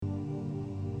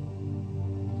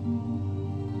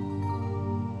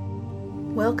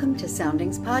Welcome to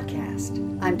Soundings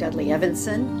Podcast. I'm Dudley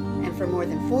Evanson, and for more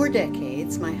than 4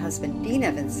 decades, my husband Dean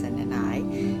Evanson and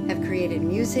I have created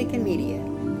music and media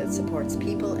that supports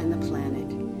people and the planet.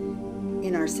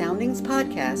 In our Soundings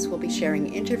Podcast, we'll be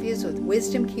sharing interviews with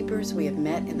wisdom keepers we have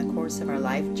met in the course of our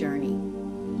life journey.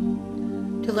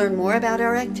 To learn more about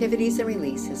our activities and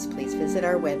releases, please visit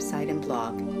our website and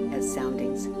blog at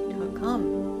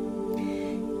soundings.com.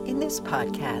 In this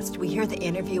podcast, we hear the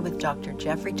interview with Dr.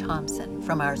 Jeffrey Thompson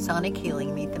from our Sonic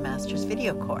Healing Meet the Masters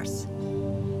video course.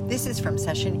 This is from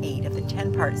session 8 of the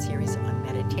 10-part series on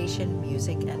meditation,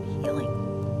 music, and healing.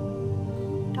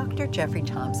 Dr. Jeffrey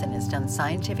Thompson has done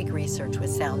scientific research with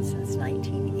sound since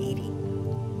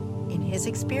 1980. In his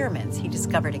experiments, he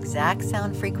discovered exact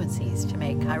sound frequencies to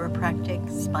make chiropractic,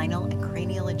 spinal, and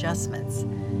cranial adjustments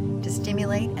to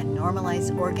stimulate and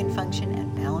normalize organ function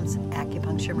and balance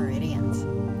acupuncture meridians.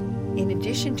 In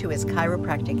addition to his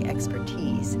chiropractic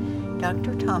expertise,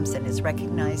 Dr. Thompson is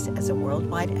recognized as a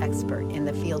worldwide expert in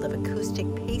the field of acoustic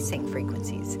pacing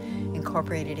frequencies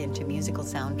incorporated into musical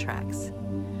soundtracks.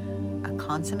 A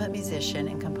consummate musician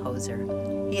and composer,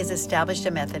 he has established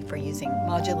a method for using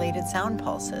modulated sound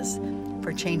pulses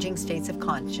for changing states of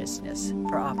consciousness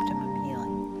for optimum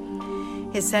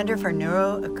healing. His Center for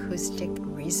Neuroacoustic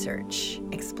Research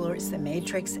explores the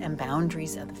matrix and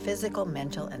boundaries of the physical,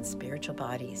 mental, and spiritual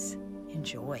bodies.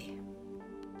 Enjoy.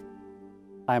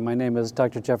 Hi, my name is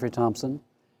Dr. Jeffrey Thompson.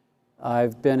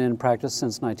 I've been in practice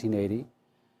since 1980.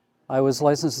 I was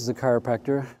licensed as a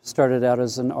chiropractor, started out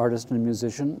as an artist and a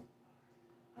musician.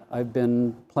 I've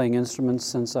been playing instruments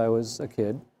since I was a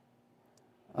kid.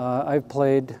 I've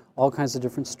played all kinds of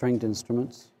different stringed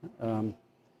instruments.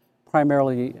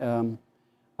 Primarily,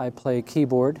 I play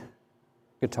keyboard,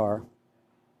 guitar.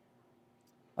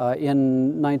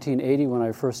 In 1980, when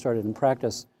I first started in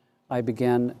practice, I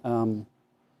began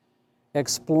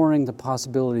exploring the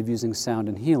possibility of using sound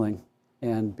in healing.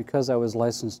 And because I was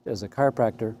licensed as a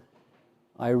chiropractor,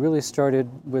 I really started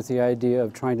with the idea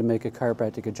of trying to make a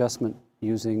chiropractic adjustment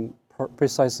using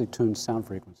precisely tuned sound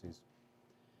frequencies,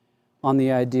 on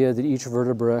the idea that each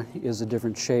vertebra is a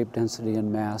different shape, density, and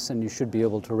mass, and you should be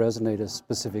able to resonate a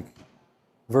specific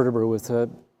vertebra with a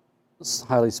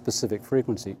highly specific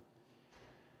frequency.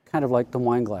 Kind of like the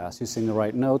wine glass. You sing the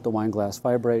right note, the wine glass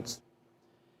vibrates.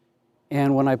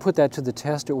 And when I put that to the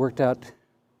test, it worked out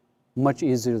much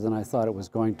easier than I thought it was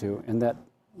going to, and that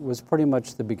was pretty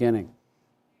much the beginning.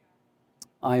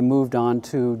 I moved on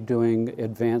to doing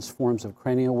advanced forms of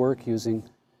cranial work using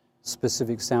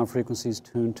specific sound frequencies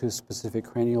tuned to specific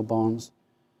cranial bones,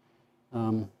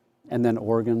 and then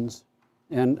organs,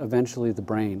 and eventually the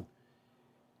brain.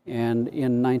 And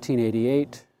in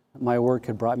 1988, my work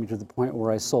had brought me to the point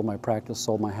where I sold my practice,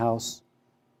 sold my house,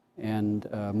 and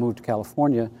moved to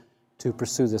California to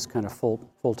pursue this kind of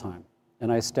full-time.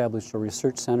 And I established a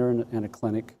research center and a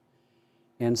clinic.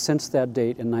 And since that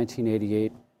date in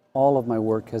 1988, all of my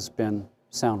work has been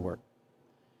sound work.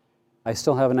 I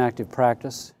still have an active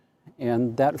practice,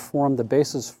 and that formed the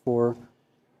basis for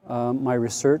my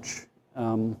research,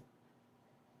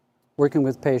 working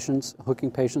with patients, hooking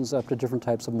patients up to different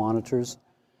types of monitors,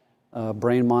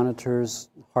 brain monitors,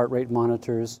 heart rate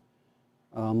monitors,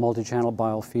 multi-channel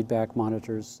biofeedback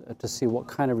monitors to see what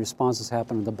kind of responses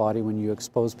happen in the body when you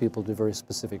expose people to very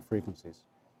specific frequencies.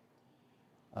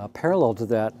 Parallel to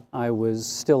that, I was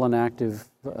still an active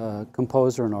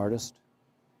composer and artist,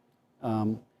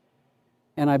 and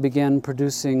I began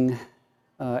producing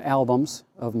albums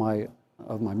of my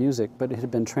music, but it had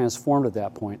been transformed at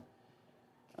that point.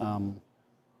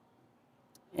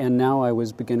 And now I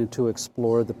was beginning to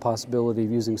explore the possibility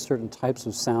of using certain types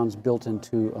of sounds built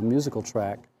into a musical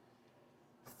track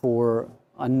for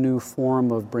a new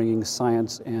form of bringing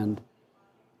science and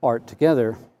art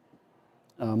together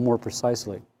more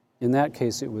precisely. In that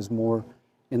case, it was more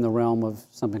in the realm of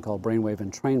something called brainwave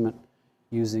entrainment,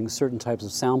 using certain types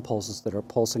of sound pulses that are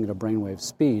pulsing at a brainwave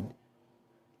speed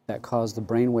that cause the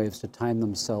brainwaves to time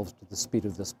themselves to the speed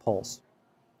of this pulse,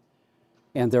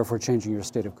 and therefore changing your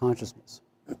state of consciousness.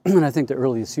 And I think the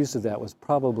earliest use of that was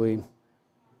probably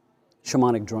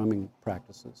shamanic drumming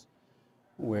practices,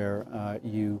 where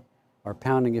you are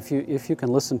pounding. If you can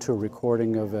listen to a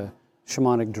recording of a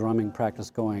shamanic drumming practice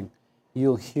going,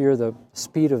 you'll hear the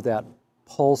speed of that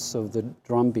pulse of the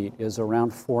drum beat is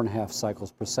around 4.5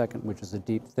 cycles per second, which is a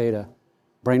deep theta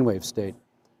brainwave state,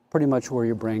 pretty much where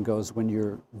your brain goes when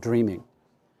you're dreaming.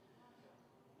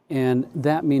 And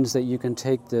that means that you can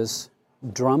take this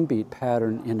drum beat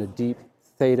pattern in a deep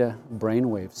theta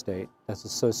brainwave state that's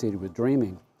associated with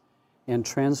dreaming and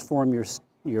transform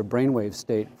your brainwave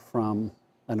state from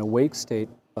an awake state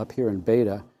up here in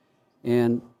beta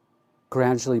and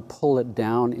gradually pull it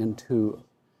down into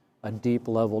a deep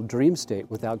level dream state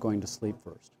without going to sleep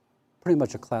first. Pretty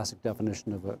much a classic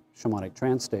definition of a shamanic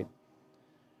trance state,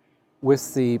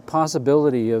 with the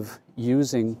possibility of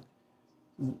using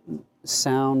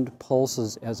sound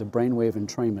pulses as a brainwave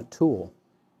entrainment tool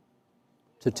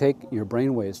to take your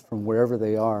brainwaves from wherever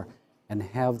they are and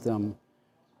have them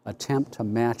attempt to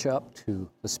match up to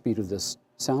the speed of this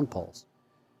sound pulse.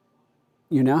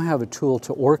 You now have a tool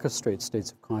to orchestrate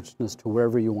states of consciousness to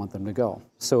wherever you want them to go.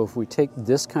 So if we take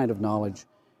this kind of knowledge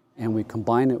and we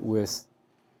combine it with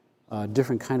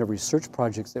different kind of research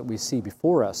projects that we see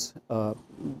before us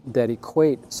that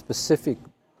equate specific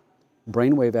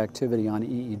brainwave activity on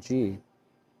EEG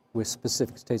with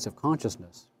specific states of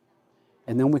consciousness,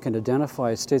 and then we can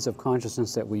identify states of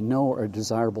consciousness that we know are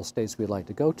desirable states we'd like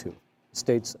to go to,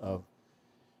 states of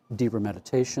deeper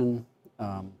meditation,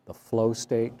 the flow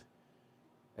state,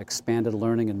 expanded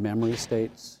learning and memory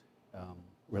states,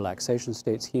 relaxation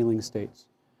states, healing states,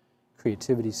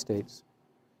 creativity states.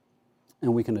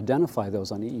 And we can identify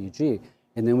those on EEG,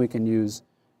 and then we can use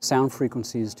sound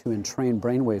frequencies to entrain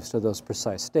brainwaves to those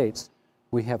precise states.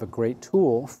 We have a great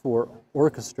tool for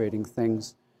orchestrating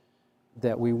things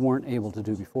that we weren't able to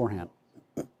do beforehand.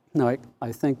 Now,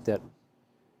 I think that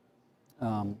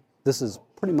this is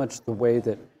pretty much the way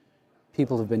that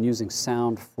people have been using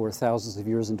sound for thousands of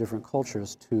years in different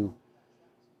cultures to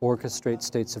orchestrate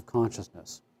states of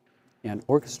consciousness. And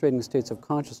orchestrating states of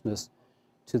consciousness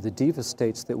to the deepest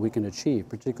states that we can achieve,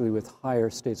 particularly with higher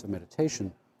states of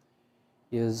meditation,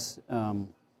 is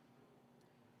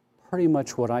pretty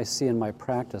much what I see in my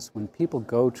practice. When people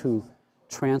go to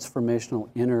transformational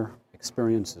inner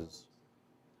experiences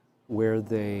where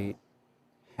they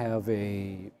have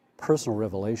a personal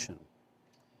revelation,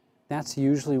 that's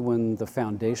usually when the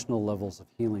foundational levels of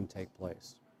healing take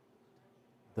place.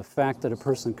 The fact that a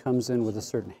person comes in with a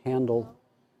certain handle,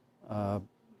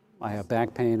 I have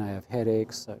back pain, I have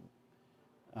headaches,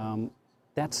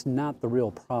 that's not the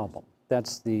real problem.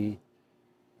 That's the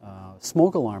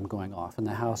smoke alarm going off in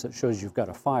the house that shows you've got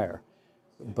a fire.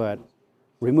 But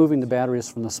removing the batteries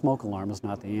from the smoke alarm is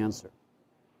not the answer.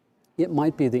 It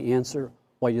might be the answer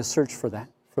while you search for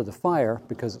the fire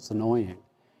because it's annoying,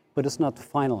 but it's not the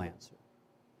final answer.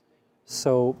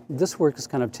 So this work has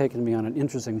kind of taken me on an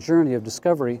interesting journey of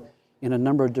discovery in a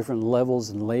number of different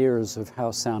levels and layers of how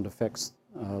sound affects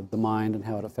the mind and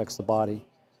how it affects the body.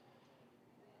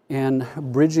 And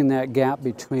bridging that gap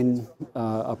between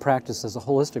a practice as a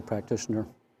holistic practitioner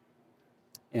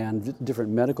and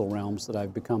different medical realms that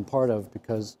I've become part of,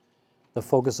 because the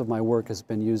focus of my work has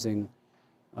been using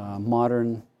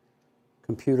modern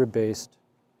computer-based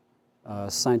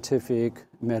scientific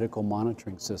medical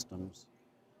monitoring systems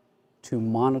to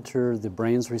monitor the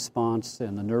brain's response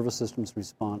and the nervous system's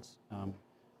response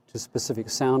to specific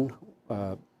sound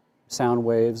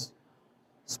waves,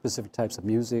 specific types of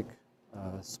music,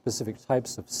 specific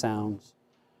types of sounds,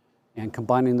 and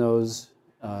combining those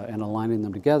and aligning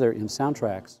them together in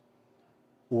soundtracks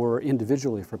or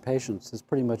individually for patients has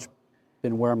pretty much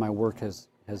been where my work has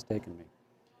taken me.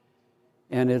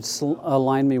 And it's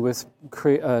aligned me with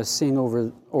seeing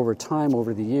over time,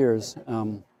 over the years,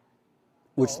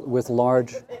 with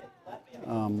large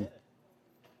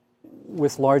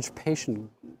patient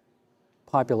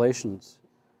populations,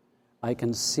 I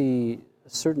can see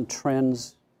certain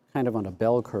trends kind of on a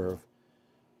bell curve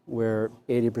where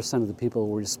 80% of the people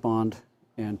will respond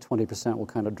and 20% will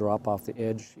kind of drop off the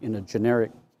edge in a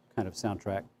generic kind of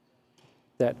soundtrack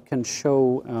that can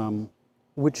show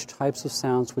which types of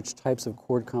sounds, which types of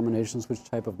chord combinations, which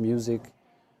type of music,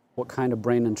 what kind of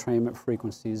brain entrainment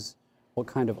frequencies, what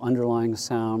kind of underlying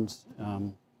sounds,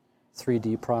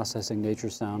 3D processing, nature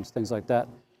sounds, things like that,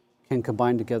 can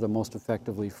combine together most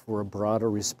effectively for a broader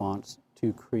response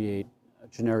to create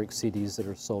generic CDs that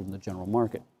are sold in the general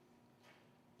market.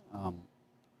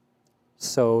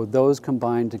 So those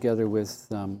combined together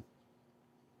with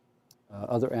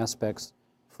other aspects.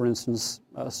 For instance,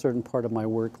 a certain part of my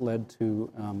work led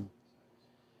to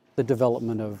the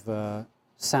development of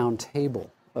sound table,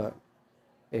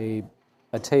 a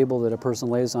table that a person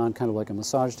lays on, kind of like a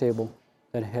massage table,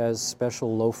 that has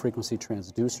special low-frequency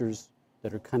transducers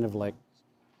that are kind of like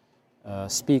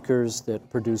speakers that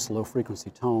produce low-frequency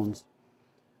tones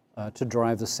to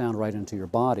drive the sound right into your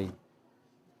body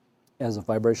as a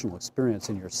vibrational experience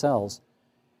in your cells,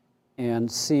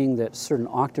 and seeing that certain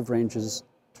octave ranges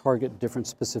target different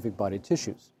specific body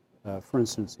tissues. For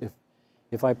instance,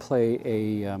 if I play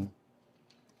a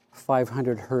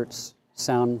 500 hertz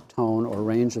sound tone or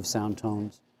range of sound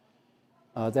tones,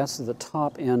 that's the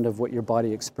top end of what your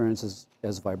body experiences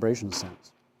as vibration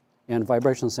sense. And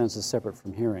vibration sense is separate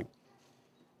from hearing.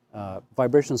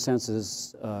 Vibration sense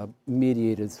is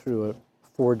mediated through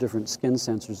 4 different skin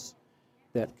sensors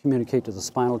that communicate to the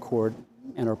spinal cord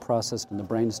and are processed in the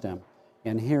brainstem.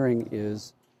 And hearing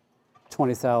is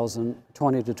 20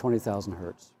 to 20,000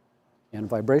 hertz. And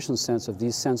vibration sense of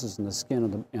these sensors in the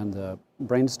skin and the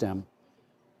brainstem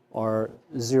are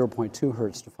 0.2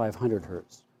 hertz to 500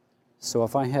 hertz. So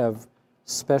if I have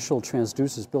special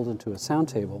transducers built into a sound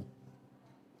table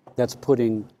that's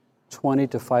putting 20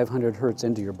 to 500 hertz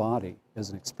into your body as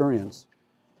an experience,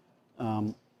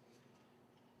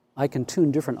 I can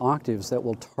tune different octaves that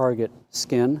will target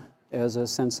skin as a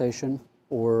sensation,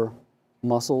 or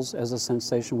muscles as a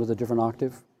sensation with a different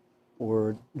octave,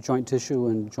 or joint tissue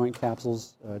and joint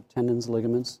capsules, tendons,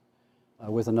 ligaments,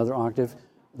 with another octave.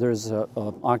 There's an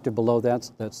octave below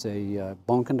that's a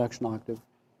bone conduction octave.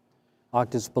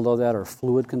 Octaves below that are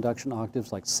fluid conduction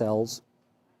octaves, like cells.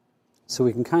 So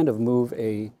we can kind of move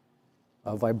a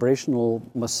vibrational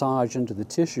massage into the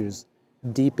tissues,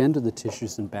 deep into the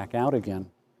tissues and back out again,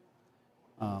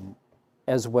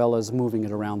 as well as moving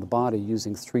it around the body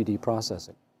using 3D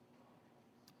processing.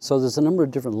 So there's a number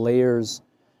of different layers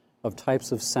of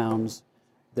types of sounds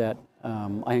that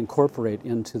I incorporate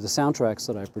into the soundtracks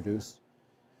that I produce,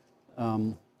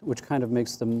 which kind of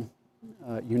makes them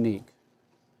unique.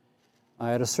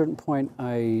 At a certain point,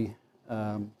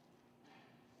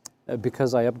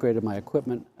 because I upgraded my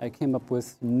equipment, I came up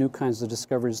with new kinds of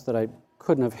discoveries that I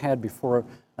couldn't have had before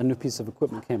a new piece of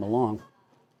equipment came along.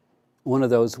 One of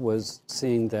those was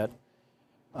seeing that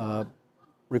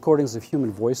recordings of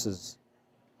human voices,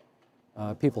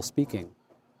 people speaking,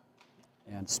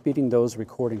 and speeding those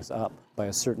recordings up by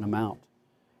a certain amount,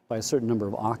 by a certain number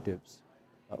of octaves.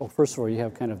 First of all, you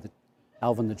have kind of the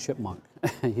Alvin the Chipmunk.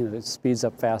 It speeds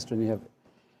up faster,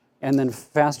 and then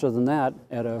faster than that,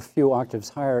 at a few octaves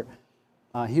higher,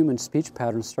 human speech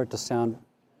patterns start to sound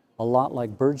a lot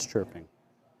like birds chirping.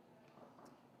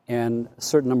 And a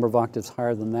certain number of octaves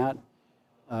higher than that,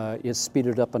 it's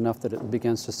speeded up enough that it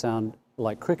begins to sound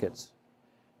like crickets,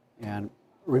 and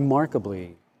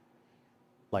remarkably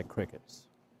like crickets.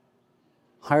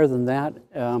 Higher than that,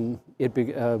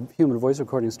 human voice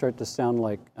recordings start to sound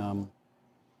like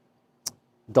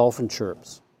dolphin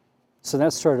chirps. So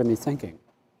that started me thinking,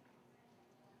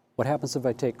 what happens if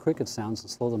I take cricket sounds and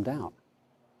slow them down?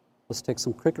 Let's take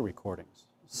some cricket recordings.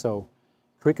 So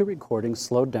cricket recordings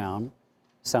slowed down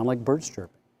sound like birds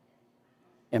chirping.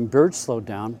 And birds slowed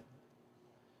down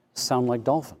sound like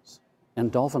dolphins.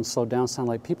 And dolphins slowed down sound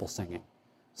like people singing.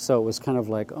 So it was kind of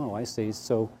like, oh, I see.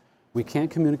 So we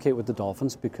can't communicate with the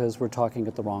dolphins because we're talking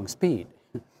at the wrong speed,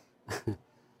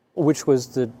 which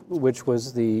was the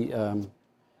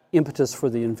impetus for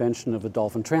the invention of a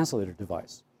dolphin translator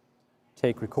device.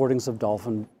 Take recordings of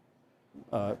dolphin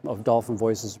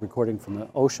voices recording from the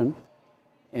ocean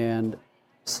and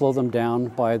slow them down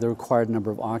by the required number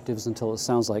of octaves until it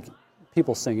sounds like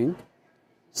people singing.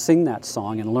 Sing that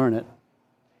song and learn it.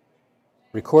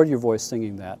 Record your voice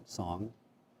singing that song.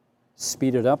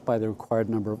 Speed it up by the required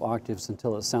number of octaves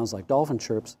until it sounds like dolphin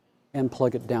chirps, and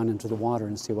plug it down into the water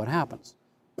and see what happens.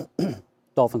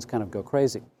 Dolphins kind of go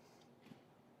crazy.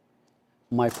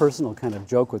 My personal kind of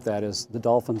joke with that is the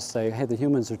dolphins say, hey, the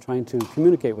humans are trying to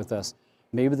communicate with us.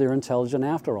 Maybe they're intelligent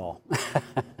after all.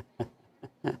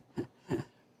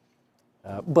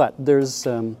 But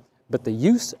the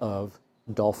use of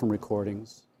dolphin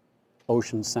recordings,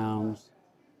 ocean sounds,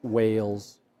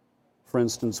 whales, for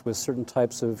instance, with certain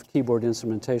types of keyboard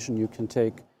instrumentation, you can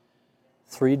take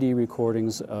 3D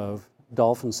recordings of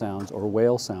dolphin sounds or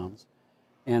whale sounds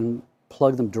and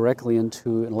plug them directly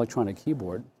into an electronic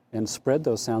keyboard and spread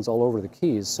those sounds all over the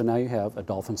keys. So now you have a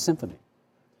dolphin symphony.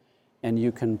 And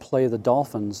you can play the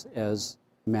dolphins as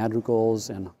madrigals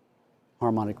and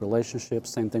harmonic relationships,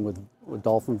 same thing with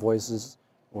dolphin voices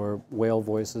or whale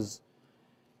voices,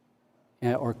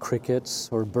 or crickets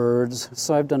or birds.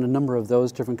 So I've done a number of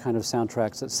those different kind of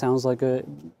soundtracks. It sounds like a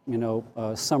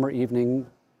summer evening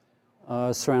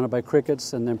surrounded by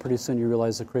crickets, and then pretty soon you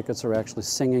realize the crickets are actually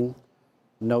singing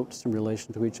notes in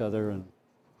relation to each other. And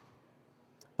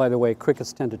by the way,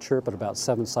 crickets tend to chirp at about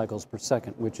 7 cycles per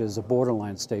second, which is a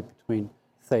borderline state between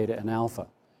theta and alpha.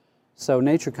 So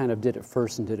nature kind of did it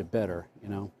first and did it better,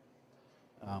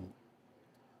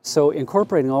 So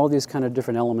incorporating all these kind of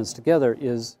different elements together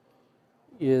is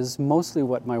mostly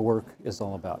what my work is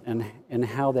all about, and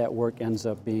how that work ends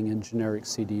up being in generic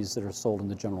CDs that are sold in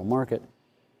the general market,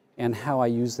 and how I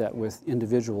use that with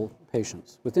individual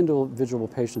patients. With individual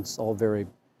patients, all very,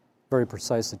 very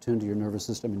precisely tuned to your nervous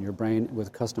system and your brain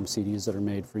with custom CDs that are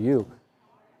made for you.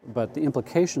 But the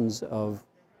implications of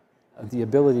the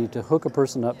ability to hook a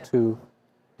person up to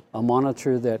a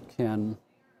monitor that can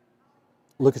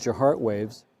look at your heart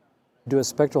waves, do a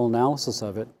spectral analysis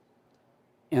of it,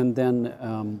 and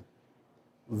then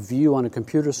view on a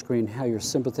computer screen how your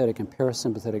sympathetic and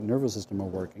parasympathetic nervous system are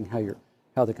working,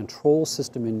 how the control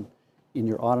system in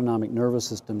your autonomic nervous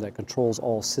system that controls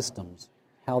all systems,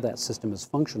 how that system is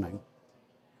functioning,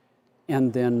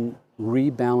 and then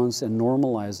rebalance and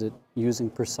normalize it using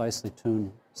precisely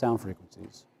tuned sound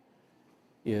frequencies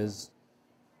is,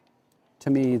 to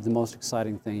me, the most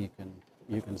exciting thing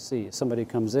you can see. Somebody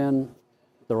comes in,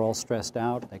 they're all stressed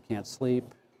out, they can't sleep,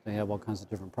 they have all kinds of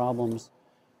different problems.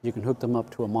 You can hook them up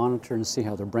to a monitor and see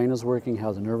how their brain is working,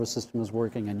 how the nervous system is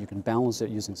working, and you can balance it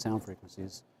using sound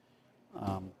frequencies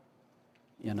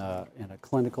in a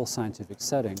clinical scientific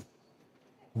setting.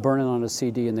 Burn it on a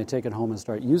CD and they take it home and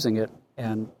start using it,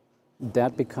 and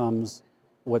that becomes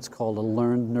what's called a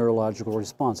learned neurological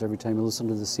response. Every time you listen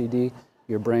to the CD,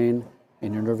 your brain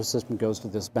and your nervous system goes to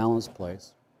this balanced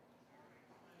place.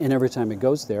 And every time it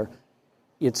goes there,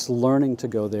 it's learning to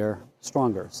go there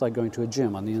stronger. It's like going to a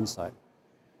gym on the inside.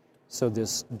 So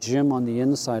this gym on the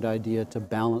inside idea to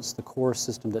balance the core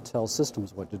system that tells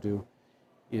systems what to do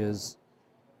is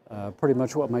pretty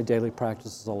much what my daily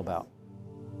practice is all about.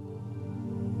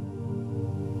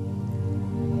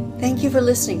 Thank you for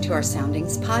listening to our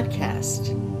Soundings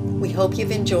podcast. We hope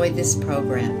you've enjoyed this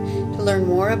program. To learn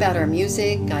more about our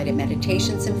music, guided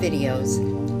meditations, and videos,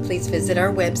 please visit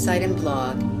our website and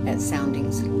blog at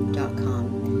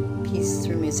soundings.com. Peace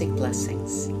through music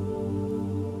blessings.